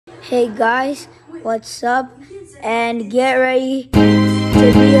Hey guys, what's up? And get ready to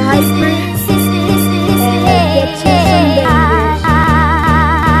be hyper and get you some bangers.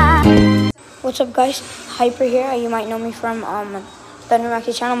 What's up guys? Hyper here. You might know me from Thunder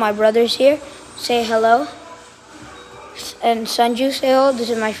Maxi channel. My brother's here. Say hello. And Sanju, say hello. This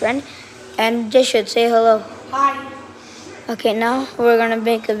is my friend. And Jeshut, say hello. Hi. Okay, now we're gonna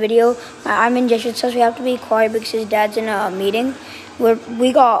make a video. I'm in Jeshut's house. We have to be quiet because his dad's in a meeting.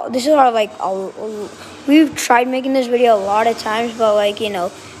 We've tried making this video a lot of times, but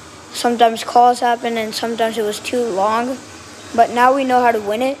sometimes calls happen and sometimes it was too long. But now we know how to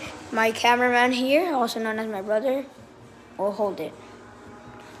win it. My cameraman here, also known as my brother, will hold it.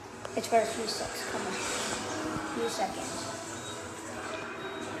 It's for a few seconds. Come on, a few seconds.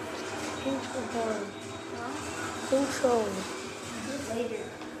 Intro. Later.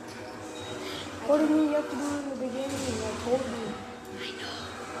 What do you mean you have to do it in the beginning? I told you. I know.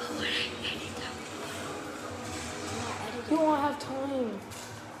 But when I edit that video, you won't have time.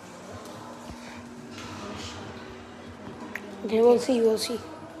 Okay, we'll see.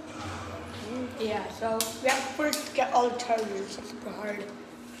 Yeah, so we have to first get all the chargers. It's super hard.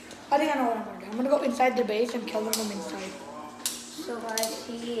 I think I know what I'm gonna do. I'm gonna go inside the base and kill them from inside. So I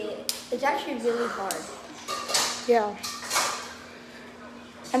see it. It's actually really hard. Yeah.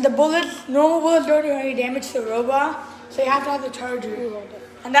 And the bullets, normal bullets don't do any damage to the robot, so you have to have the charger.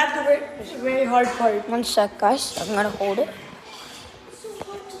 And that's the very hard part. One sec, guys. I'm gonna hold it.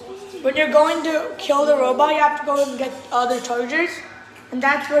 When you're going to kill the robot, you have to go and get other chargers, and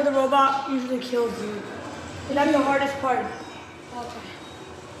that's where the robot usually kills you. So that's the hardest part. Okay.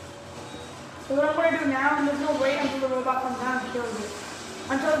 So what I'm gonna do now, and there's no wait until the robot comes down and kills you.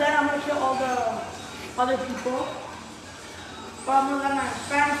 Until then, I'm gonna kill all the other people. But I'm gonna let my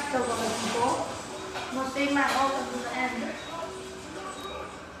friends kill other people. I'm gonna save my health until the end.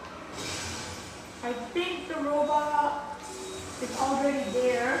 I think the robot is already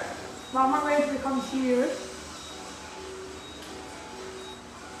there. But I'm gonna wait till it comes here.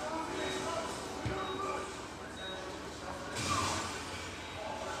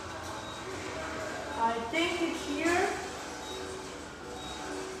 I think it's here.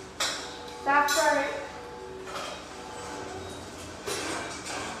 That's right.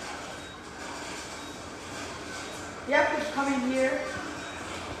 Yep, it's coming here.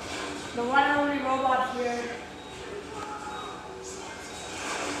 The one and only robot here.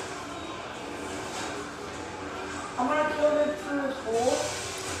 I'm gonna kill it through this hole.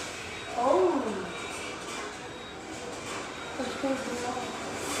 Oh. Let's go through that.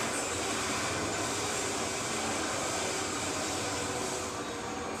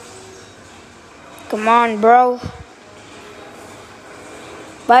 Come on, bro.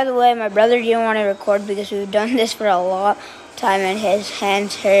 By the way, my brother didn't want to record because we've done this for a long time and his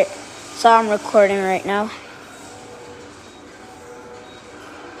hands hurt. So I'm recording right now.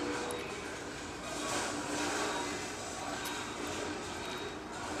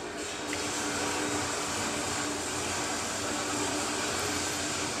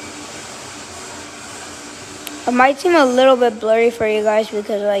 It might seem a little bit blurry for you guys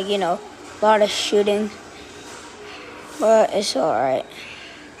because a lot of shooting. But it's alright.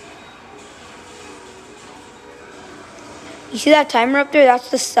 You see that timer up there? That's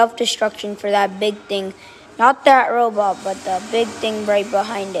the self-destruction for that big thing. Not that robot, but the big thing right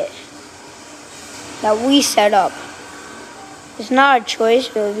behind it. That we set up. It's not a choice,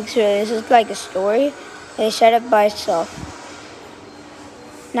 because this is like a story. They set it by itself.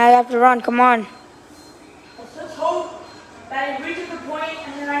 Now you have to run, come on. Let's just hope that it reaches the point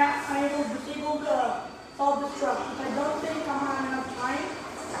and then I will be able to solve this truck. I don't think I'm gonna have enough time,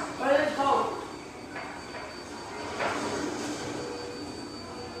 but let's hope.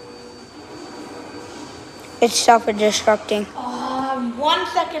 It's self-destructing. 1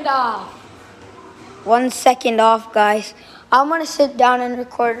 second off. 1 second off, guys. I'm gonna sit down and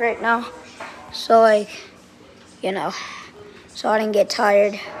record right now. So so I didn't get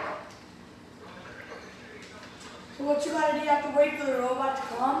tired. So what you gotta do, you have to wait for the robot to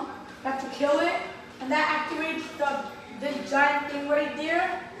come. You have to kill it, and that activates this giant thing right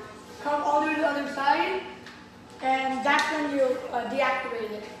there. Come all the way to the other side, and that's when you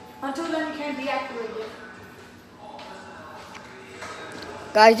deactivate it. Until then, you can't deactivate it.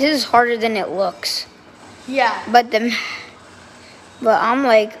 Guys, this is harder than it looks. Yeah. But I'm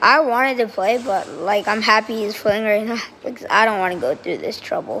I wanted to play, but I'm happy he's playing right now because I don't want to go through this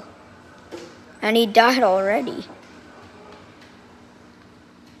trouble. And he died already.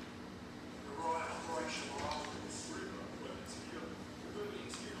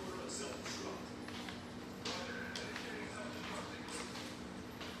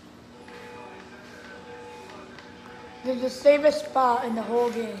 This is the safest spot in the whole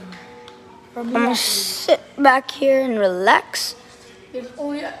game. For me, I'm gonna sit back here and relax. there's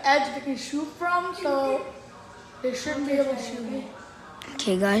only an edge they can shoot from, so they shouldn't be able to shoot me.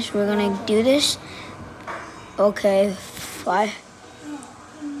 Okay, guys, we're gonna do this. Okay, 5.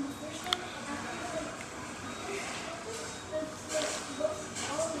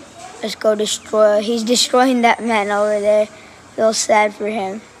 Let's go destroy. He's destroying that man over there. Feel sad for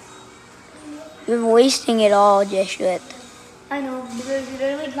him. You're wasting it all, Jesuit. I know, because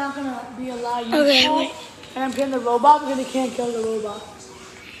it's not gonna be allowed. Okay. And I'm killing the robot because they can't kill the robot.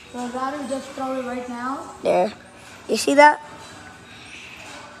 So I'd rather just throw it right now. There. You see that?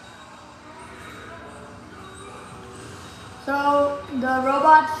 So the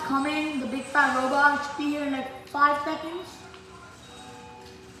robot's coming, the big fat robot should be here in like 5 seconds.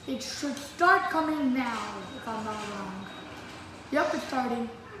 It should start coming now, if I'm not wrong. Yep, it's starting.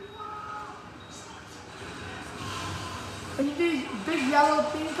 When you see this big yellow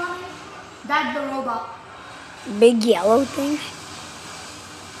thing coming, that's the robot. Big yellow thing?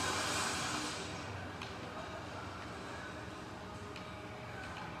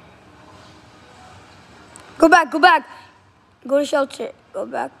 Go back, go back. Go to shelter. Go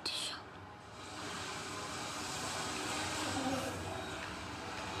back to shelter.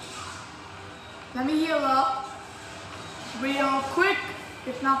 Let me heal up real quick.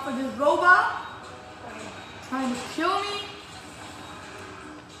 If not for this robot trying to kill me.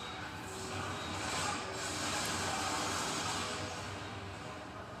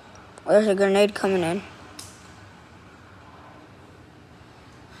 There's a grenade coming in.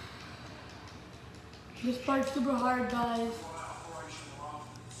 This part's super hard, guys.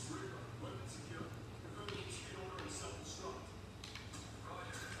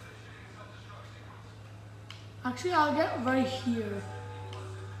 Actually, I'll get right here.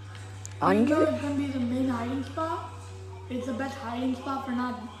 Even though it's gonna be the main hiding spot, it's the best hiding spot for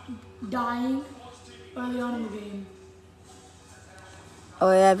not dying early on in the game.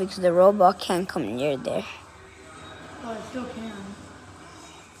 Oh yeah, because the robot can't come near there. Oh, it still can.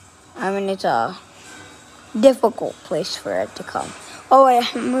 I mean, it's a difficult place for it to come. Oh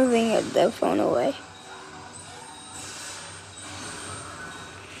wait, I'm moving the phone away.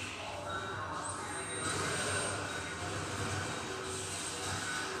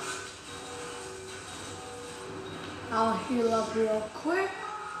 I'll heal up real quick.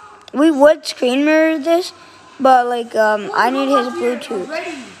 We would screen mirror this, but like I need his Bluetooth,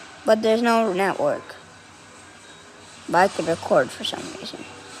 but there's no network. But I could record for some reason.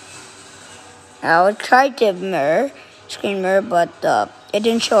 I would try to screen mirror, but it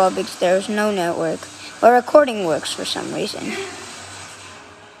didn't show up because there was no network. But recording works for some reason.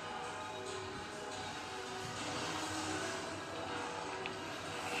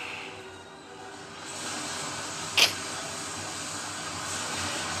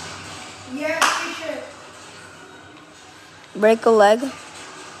 Yeah, teacher. Break a leg.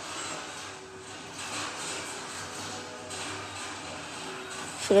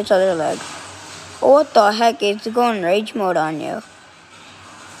 Shoot its other leg. Oh, what the heck? It's going rage mode on you.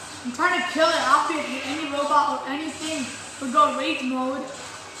 I'm trying to kill it. Obviously, any robot or anything would go rage mode.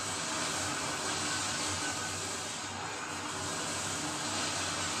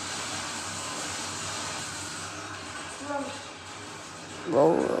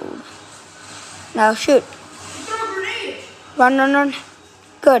 Road. Now shoot. Throw a grenade. Run, run, run.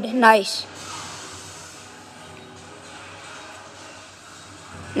 Good, nice.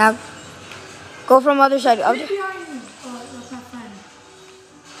 Now go from other side. Get behind me. Oh, that's my friend.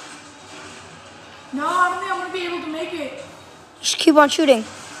 No, I don't think I'm gonna be able to make it. Just keep on shooting.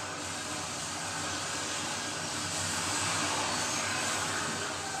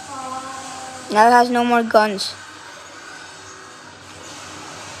 Now it has no more guns.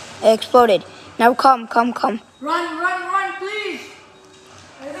 It exploded. Now come. Run, please.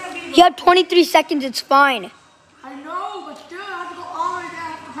 You have 23 seconds, it's fine. I know, but still, I have to go all the way down. I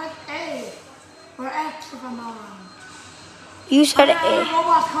have to press A or X if I'm not wrong. You said The A.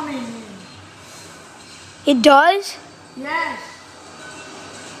 robot's coming in. It does? Yes.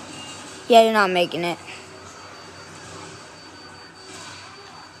 Yeah, you're not making it.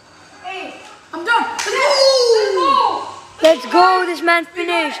 Hey, I'm done. Let's go. Let's go, this man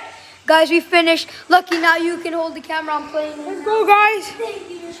finished. Guys, we finished. Lucky now you can hold the camera. I'm playing. Let's go, guys.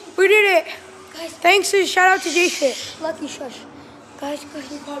 We did it. Guys, Thanks and shout out to Jason. Lucky, shush. Guys. Put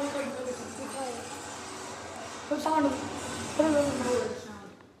sound. Put a little lower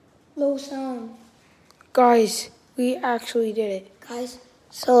sound. Low sound. Guys, we actually did it. Guys,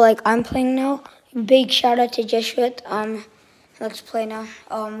 so like I'm playing now. Big shout out to Jesuit. Let's play now.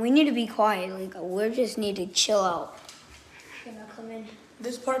 We need to be quiet. Like we just need to chill out. gonna come in.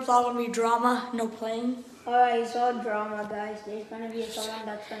 This part's all gonna be drama, no playing. Alright, it's all drama, guys. There's gonna be someone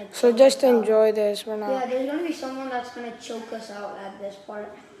that's gonna choke So just us out. enjoy this. We're not. Yeah, there's gonna be someone that's gonna choke us out at this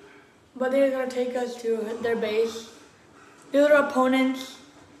part. But they're gonna take us to their base. These are opponents.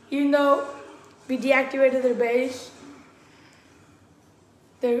 Even though we deactivated their base,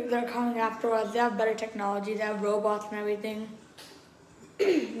 they're coming after us. They have better technology. They have robots and everything.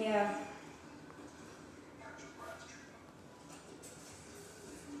 Yeah.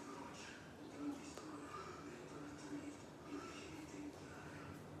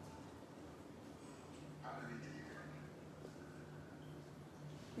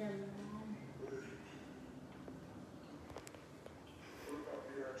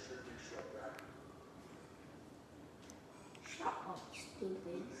 Shut up,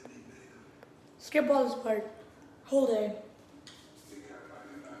 stupid. Skip all this part. Hold it.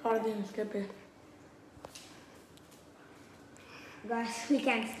 I didn't skip it. Guys, we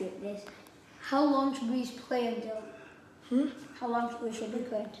can't skip this. How long should we play until? How long should we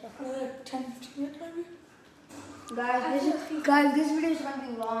play until? Like 10, 15 minutes maybe? Guys, this video is gonna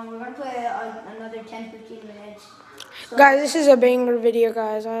be long. We're gonna play another 10, 15 minutes. So, Guys, this is a banger video,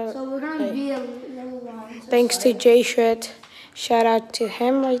 guys. So we're gonna be a little long. So Thanks to InShot. Shout out to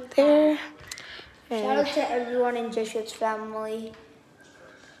him right there. Shout out to everyone in InShot's family.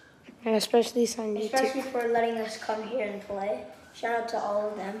 And especially on YouTube. Especially for letting us come here and play. Shout out to all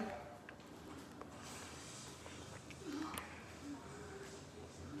of them.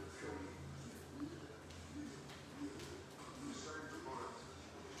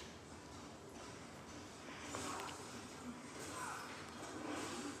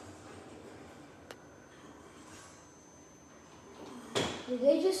 Did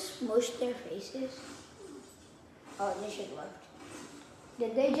they just smush their faces? Oh, they should left.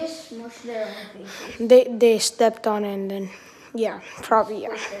 Did they just smush their own faces? They stepped on it and then, yeah, probably, yeah.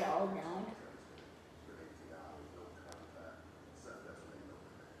 Push it all down.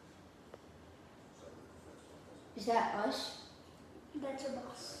 Is that us? That's a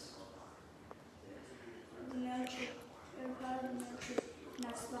boss. The military. Everybody in the military.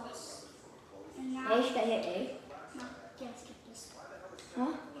 That's boss. And now. A, should I hit A? No, can't skip this. Huh?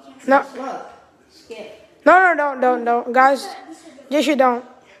 You can't skip No, Look. Skip. don't. Guys, just you don't.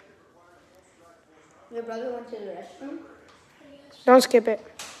 Your brother went to the restroom? Don't skip it.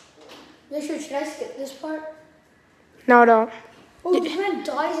 Should I skip this part? No, don't. Oh, this man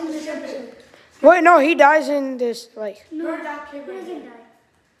dies in this episode. Wait, no, he dies in this, like. No, he doesn't die.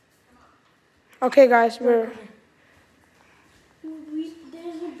 Okay, guys, we're.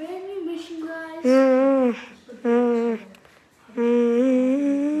 There's a brand new mission, guys.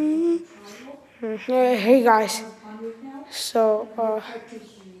 Hey, guys. So,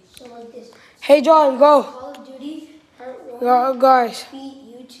 So like this. hey, John, go. Call of Duty, part 1. Go, guys. Beat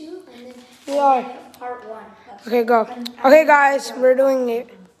YouTube, and then Yeah. part 1. Okay, go. Okay, guys, we're doing it.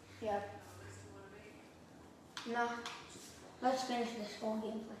 Yeah. No. Let's finish this whole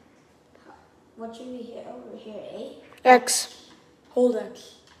gameplay. What should we hit over here? A? X. Hold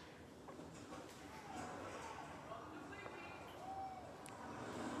X.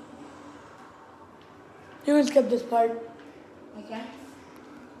 You can skip this part. Okay.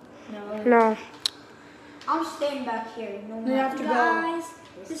 No. No. I'm staying back here. No You more. have to go. Guys,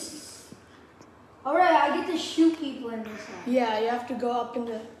 this Alright, I get to shoot people in this one. Yeah, you have to go up in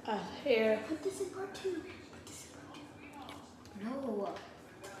the air. put this in part 2. Put this in part 2. No.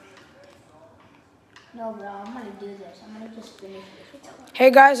 No, bro, I'm gonna do this. I'm gonna just finish this. Hey,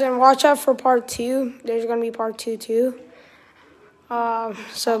 guys, and watch out for part 2. There's gonna be part 2 too.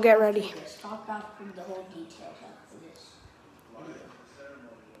 So get ready. Talk after the whole details after this.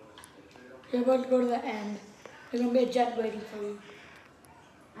 You're about to go to the end. There's gonna be a jet waiting for you.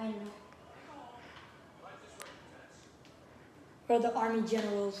 I know. Or the army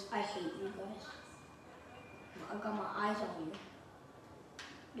generals. I hate you guys. I got my eyes on you.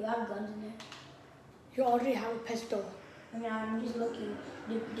 Do I have guns in there? You already have a pistol. I mean, I'm just looking.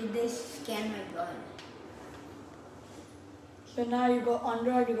 Did they scan my gun? So now you go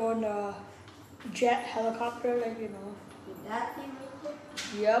under and you go in the jet helicopter, like, you know. Did that thing real quick?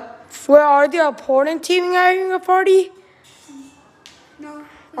 Yep. Where are the opponent team having a party? No,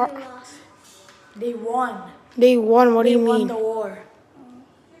 we Uh, lost. They won. They won. What do you They won mean? the war.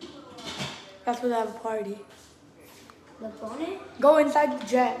 That's why they have a party. The opponent? Go inside the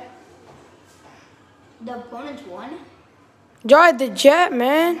jet. The opponent's won? Drive the jet, No,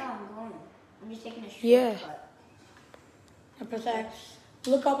 man. I'm going. I'm just taking a shortcut. Yeah. And press X.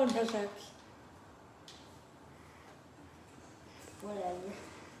 Look up and press X. Whatever.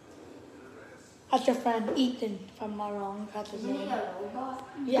 That's your friend, Ethan, if I'm not wrong. That's his Isn't he name. a robot?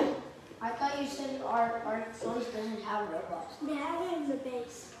 Yeah. I thought you said our place doesn't have robots. They have it in the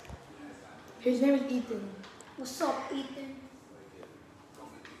base. His name is Ethan. What's up, Ethan?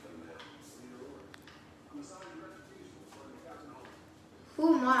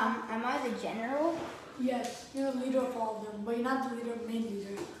 Who am I? Am I the general? Yes, you're the leader of all of them, but you're not the leader, main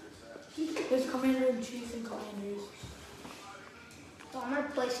leader. There's commander-in-chief and commanders. So I'm gonna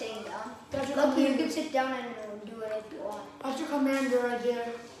place sitting down. That's your Lucky, you commander. can sit down and do it if you want. That's your commander right there.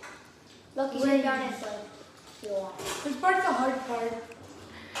 Lucky, Wait. sit down and play if you want. This part's the hard part.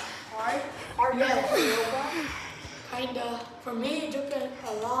 Hard? Hard Yeah. robot? Kinda. For me, it took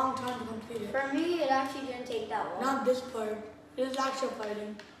a long time to complete it. For me, it actually didn't take that long. Not this part. It is actual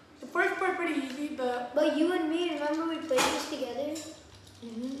fighting. The first part's pretty easy, but... But you and me, remember we played this together?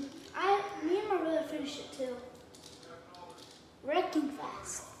 Me and my brother finished it too. Wrecking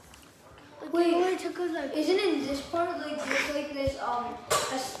fast. Like, Wait, it only took us like. Isn't in this part like there's like this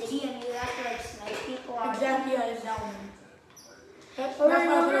a city and you have to like snipe people out? Exactly, yeah, it's that one. Or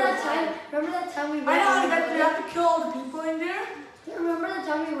remember that time? Remember that time we I went? know, in the you building? have to kill all the people in there. Yeah, remember the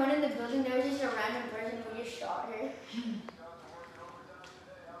time we went in the building? There was just a random person who just shot her.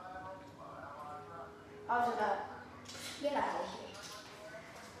 I was about, get out of here.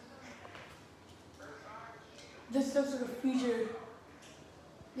 This looks like a future.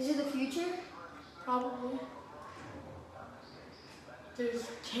 This is the future? Probably. There's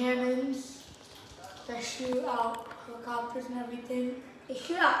cannons that shoot out helicopters and everything. They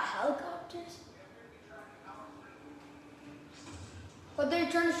shoot out helicopters? But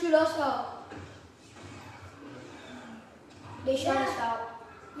they're trying to shoot us out. They shot us out.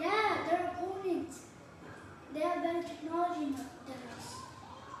 Yeah, they're opponents. They have better technology than us.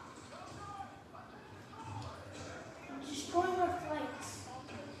 Destroying our flights.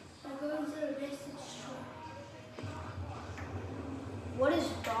 They're going to the base to destroy. What is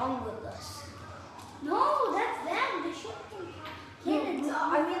wrong with us? No, that's them. They're shooting cannons.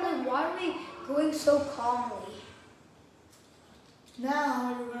 I mean, like, why are we going so calmly?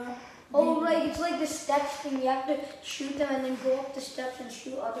 Now we're gonna... Oh, like, it's like the steps thing. You have to shoot them and then go up the steps and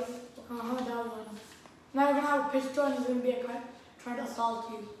shoot other people. That one. Now we're gonna have a pistol and there's gonna be a guy trying to assault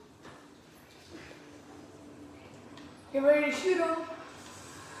you. Get ready to shoot him.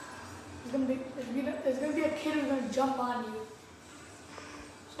 There's gonna be a kid who's gonna jump on you.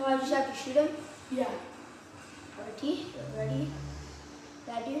 So I just have to shoot him? Yeah. Ready? Ready?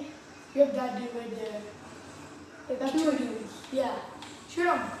 That dude? You have that dude right there. That's two dudes. Yeah. Shoot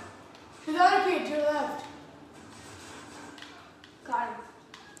him. Shoot the other kid to your left. Got him.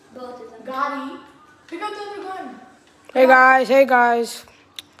 Both of them. Got it. Pick up the other gun. Hey guys.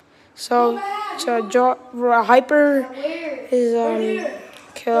 So Hyper Where? is Right here.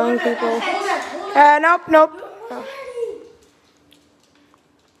 killing people. Hold that. Nope.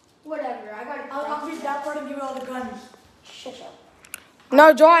 Whatever, I got it. I'll use that part and give you all the guns. Shut up.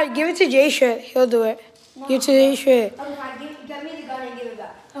 No, Joy, give it to Jay Shit. He'll do it. Give it to Jay Shit. Okay, fine. Get me the gun and give it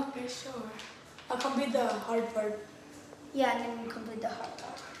back. Okay, sure. I'll complete the hard part. Yeah, and then we complete the hard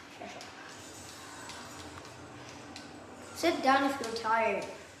part. Shut up. Sit down if you're tired.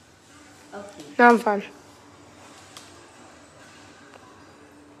 Okay. No, I'm fine.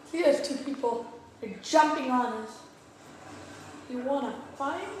 See, there's two people. They're jumping on us. You wanna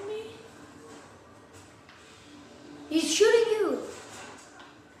find me? He's shooting you.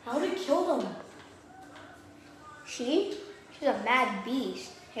 How did he kill them? She's a mad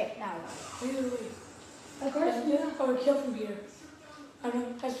beast. Here, now. Wait. Of course. Yeah, or kill from here. I don't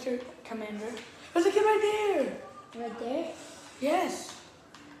know, that's your commander. There's a kid right there. Right there? Yes.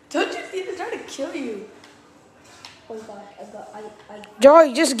 Don't you see? They're trying to kill you. Oh gosh, I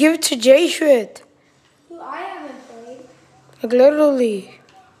Joy, just give it to Jay Shit. Who I haven't played. Like literally.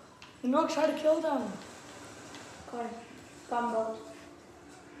 No, try to kill them. Got both.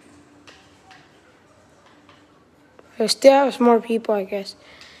 I still have some more people, I guess.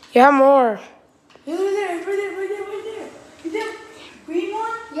 Yeah, more. Right there. You there? Green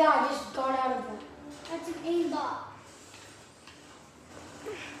one? Yeah, I just got out of one. That's an aimbot.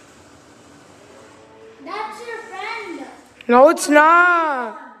 That's your friend. No, it's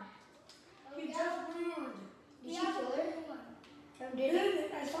not. He just moved. Did she kill her?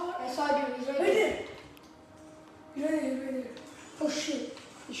 I I saw it. saw a dude. He's right Right there. there. He's right there. Oh shoot.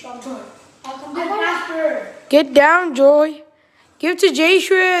 He shot me. I'll come down faster. Get down, Joy. Give it to Jay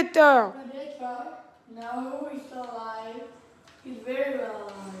Shit. No, did I kill her? No, he's still alive. He's very well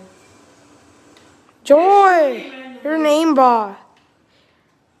alive. Joy, you're an aimbot.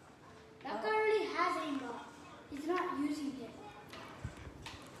 That guy already has aimbot. He's not using it.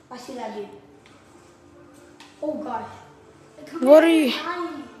 I see that dude. Oh God. What are you? You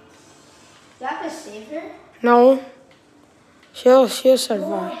have to save her? No. She'll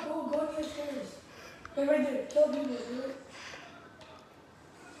survive. Go to the stairs. Wait, right there. Kill people. Do it.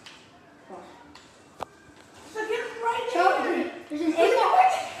 Look at him right there. There's an egg.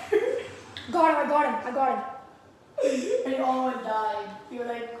 I got him. And you all died. You're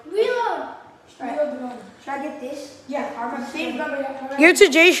like, Reload. reload the gun. Should I get this? Yeah, I'm same gun, but yeah. Give it to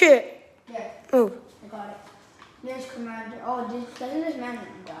J shit. Yeah, Oh. I got it. There's Commander. Oh, doesn't this man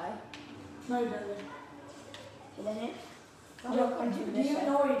die? No, he doesn't. He doesn't? Do you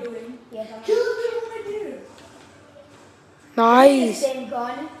know what you're doing? Yes, I'm Kill the people right there. Nice. Same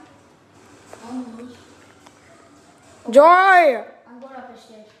gun. Almost. Joy. I'm going up the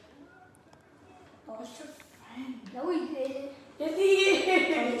stairs. Oh, it's your friend. No, he didn't. Yes, he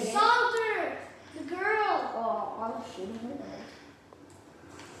is. Salter, the girl. Oh, I was shooting her.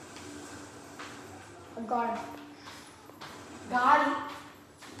 I got him. Got it.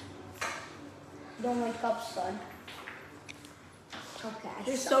 Don't wake up, son. Okay.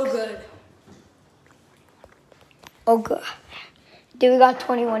 You're so good. Oh, good. Dude, we got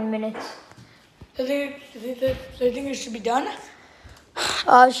 21 minutes. So you think it should be done?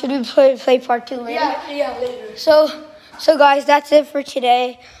 Should we play part 2 later? Yeah, later. So guys, that's it for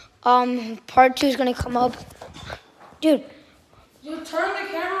today. Part 2 is gonna come up. Dude, You turn the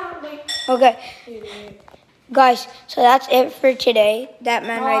camera like. okay. Guys, so that's it for today. That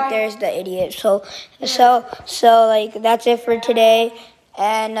man right there is the idiot. So like that's it for today,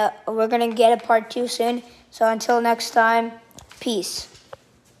 and we're gonna get a part 2 soon. So until next time, peace.